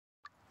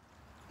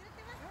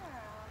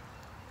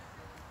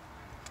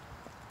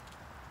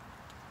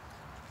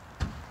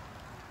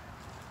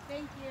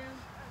Thank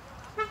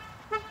you.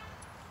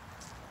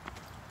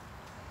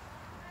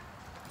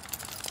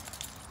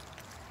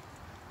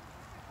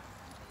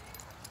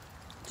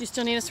 Do you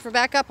still need us for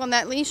backup on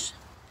that leash?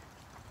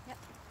 Yep.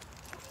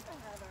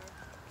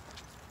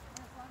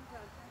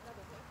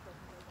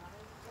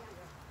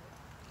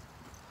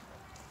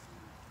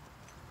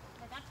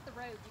 Now that's the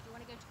road. Did you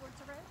want to go towards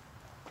the road?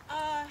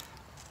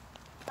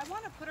 I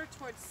want to put her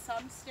towards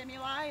some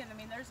stimuli, and I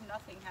mean, there's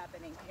nothing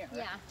happening here.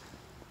 Yeah.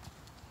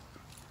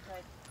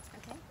 But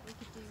Okay. We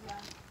could do.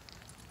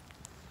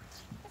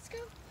 Let's go.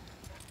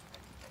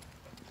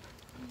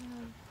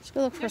 Let's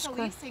go look for a there's a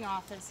squirrel. leasing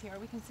office here.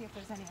 We can see if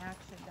there's any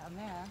action down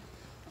there.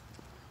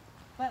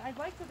 But I'd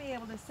like to be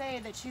able to say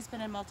that she's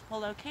been in multiple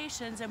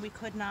locations and we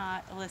could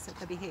not elicit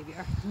the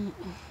behavior.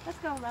 Let's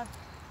go, love.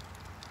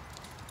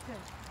 Good.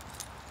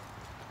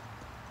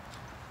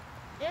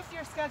 If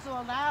your schedule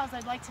allows,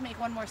 I'd like to make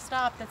one more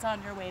stop that's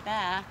on your way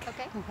back,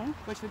 Okay.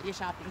 which would be a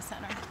shopping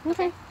center,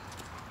 Okay.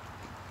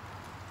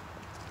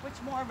 which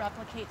more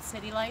replicates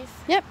city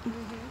life Yep.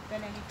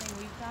 than anything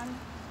we've done.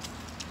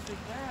 Good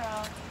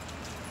girl.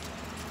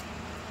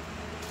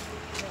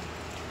 Good.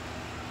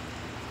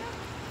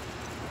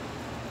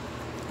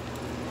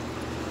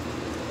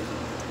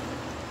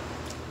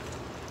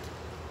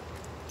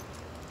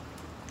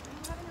 Are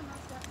you having a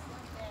most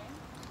excellent day?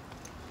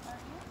 Are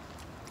you?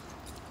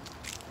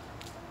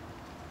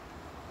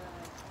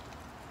 Good.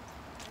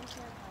 Take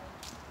care, honey.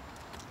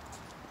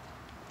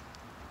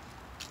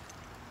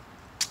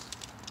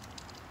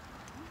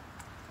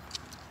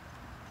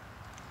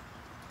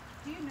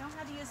 Do you know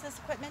how to use this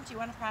equipment? Do you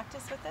want to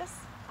practice with this?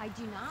 I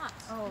do not.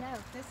 Oh, No.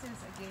 this is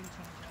a game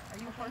changer. Are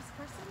you a Okay. horse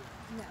person?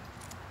 No.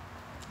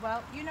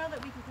 Well, you know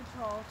that we can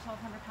control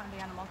 1,200-pound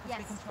animal because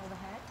we Yes. control the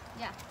head.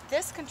 Yeah.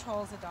 This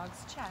controls a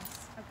dog's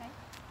chest. Okay.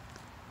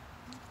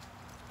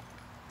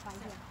 Fine.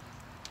 So,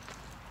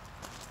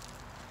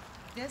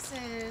 this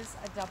is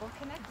a double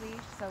connect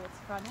leash, so it's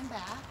front and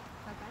back.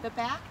 Okay. The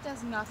back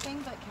does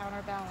nothing but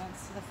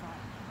counterbalance to the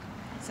front.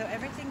 So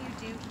everything you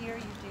do here,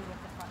 you do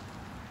with the front.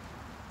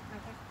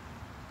 Okay.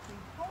 So you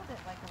hold it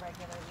like a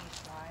regular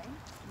leash line.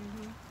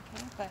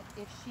 Okay, but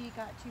if she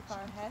got too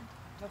far ahead,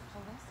 go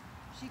pull this.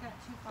 She got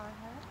too far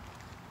ahead.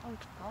 Oh,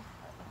 golf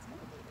cart, that's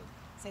motivated.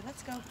 Say,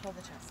 let's go, pull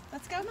the chest.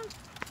 Let's go, Mom.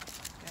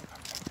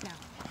 Good. Now,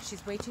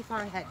 she's way too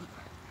far ahead.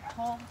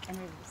 Pull and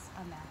release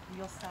on that. And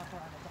you'll stop her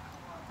on the down.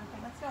 Okay,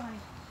 let's go, honey.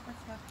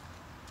 Let's go.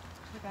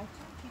 We got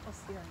two people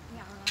steering.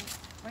 Yeah.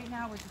 Right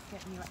now, we're just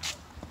getting you out.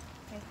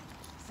 Okay,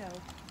 so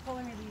pull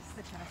and release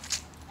the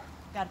chest.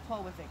 Got to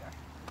pull with vigor.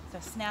 So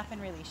snap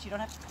and release. You don't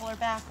have to pull her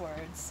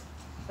backwards,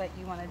 but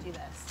you want to do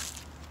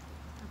this.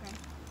 Okay.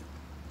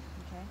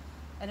 Okay?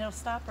 And it'll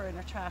stop her in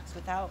her tracks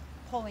without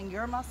pulling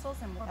your muscles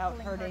and Or without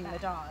pulling her hurting the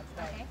back. dog.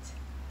 Right. Okay.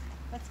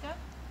 Let's go.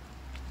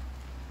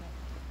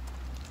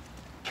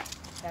 Good.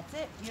 That's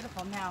it.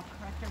 Beautiful. Now,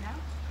 correct her now.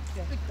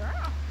 Good. Good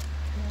girl.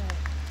 Good.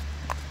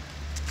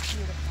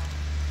 Beautiful.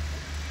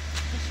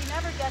 So she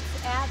never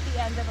gets at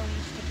the end of the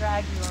leash to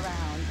drag you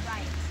around.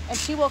 Right. And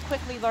she will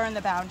quickly learn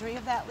the boundary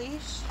of that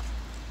leash.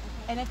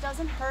 And it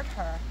doesn't hurt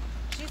her.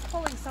 She's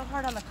pulling so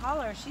hard on the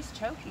collar, she's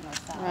choking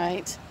herself.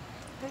 Right.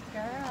 Good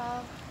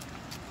girl.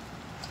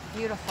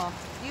 Beautiful.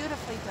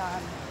 Beautifully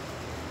done.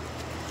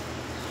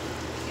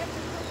 You have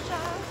to push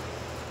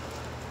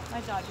off.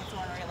 My dog gets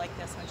ornery like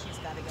this when she's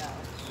got to go.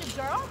 Good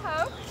girl,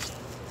 Hope.